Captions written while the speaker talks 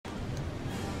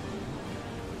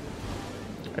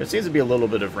There seems to be a little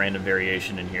bit of random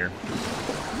variation in here.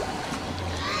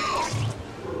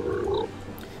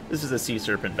 This is a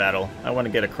Sea-Serpent battle. I want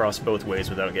to get across both ways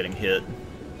without getting hit.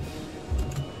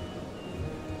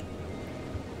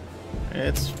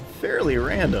 It's fairly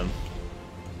random.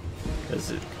 Because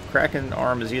the Kraken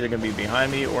arm is either going to be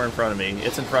behind me or in front of me.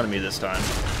 It's in front of me this time.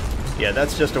 Yeah,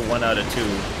 that's just a 1 out of 2.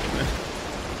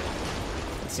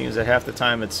 It seems that half the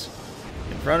time it's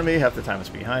in front of me, half the time it's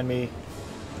behind me.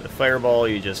 The fireball,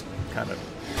 you just kind of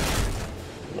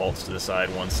waltz to the side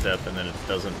one step, and then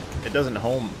it doesn't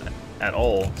home at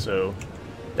all. So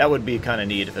that would be kind of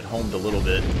neat if it homed a little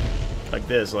bit, like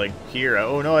this, like here.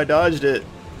 Oh no, I dodged it.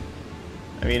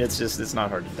 I mean, it's not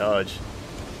hard to dodge.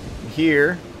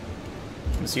 Here,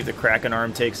 let's see if the Kraken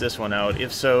arm takes this one out.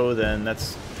 If so, then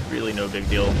that's really no big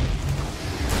deal.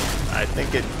 I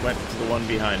think it went to the one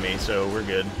behind me, so we're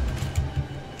good.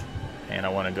 And I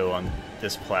want to go on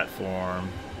this platform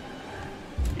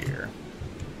here.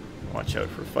 Watch out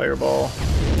for fireball.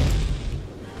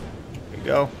 There you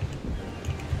go.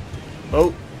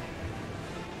 Boat.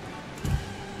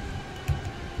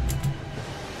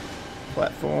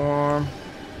 Platform.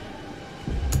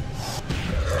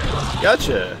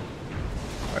 Gotcha!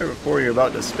 Right before you're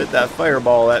about to spit that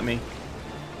fireball at me.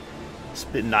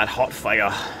 Spitting that hot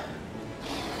fire.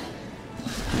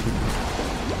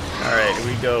 Alright, here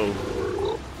we go.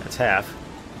 That's half.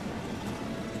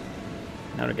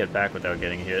 Now to get back without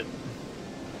getting hit.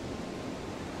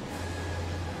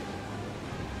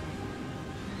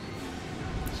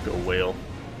 Let's go whale.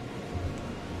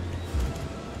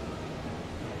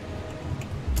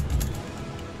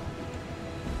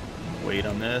 Wait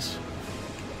on this.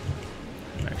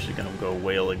 I'm actually gonna go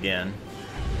whale again.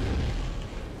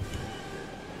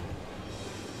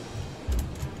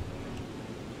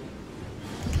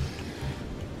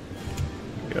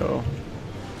 Go.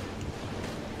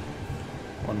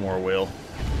 One more wheel.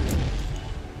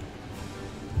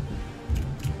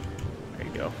 There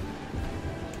you go.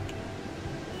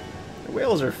 The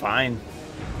whales are fine.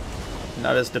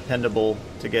 Not as dependable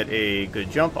to get a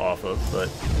good jump off of, but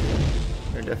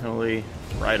they're definitely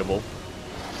rideable.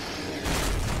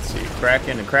 Let's see,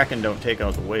 Kraken and Kraken don't take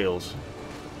out the whales,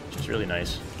 which is really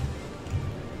nice.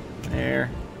 There.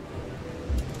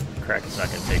 Kraken's not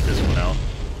going to take this one out.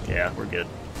 Yeah, we're good.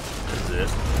 This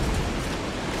is it.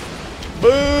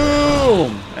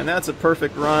 Boom! And that's a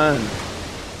perfect run.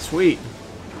 Sweet.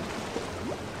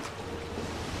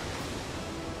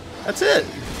 That's it.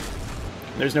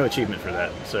 There's no achievement for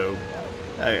that, so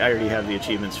I already have the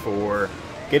achievements for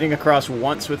getting across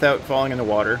once without falling in the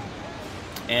water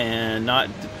and not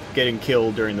getting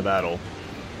killed during the battle.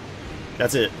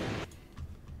 That's it.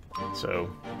 So,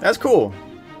 that's cool.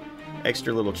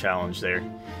 Extra little challenge there.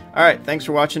 Alright, thanks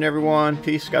for watching, everyone.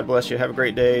 Peace, God bless you, have a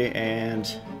great day, and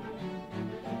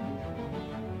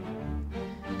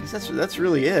I guess that's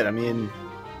really it. I mean,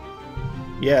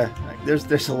 yeah,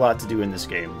 there's a lot to do in this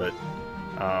game, but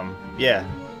yeah,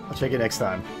 I'll check you next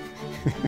time.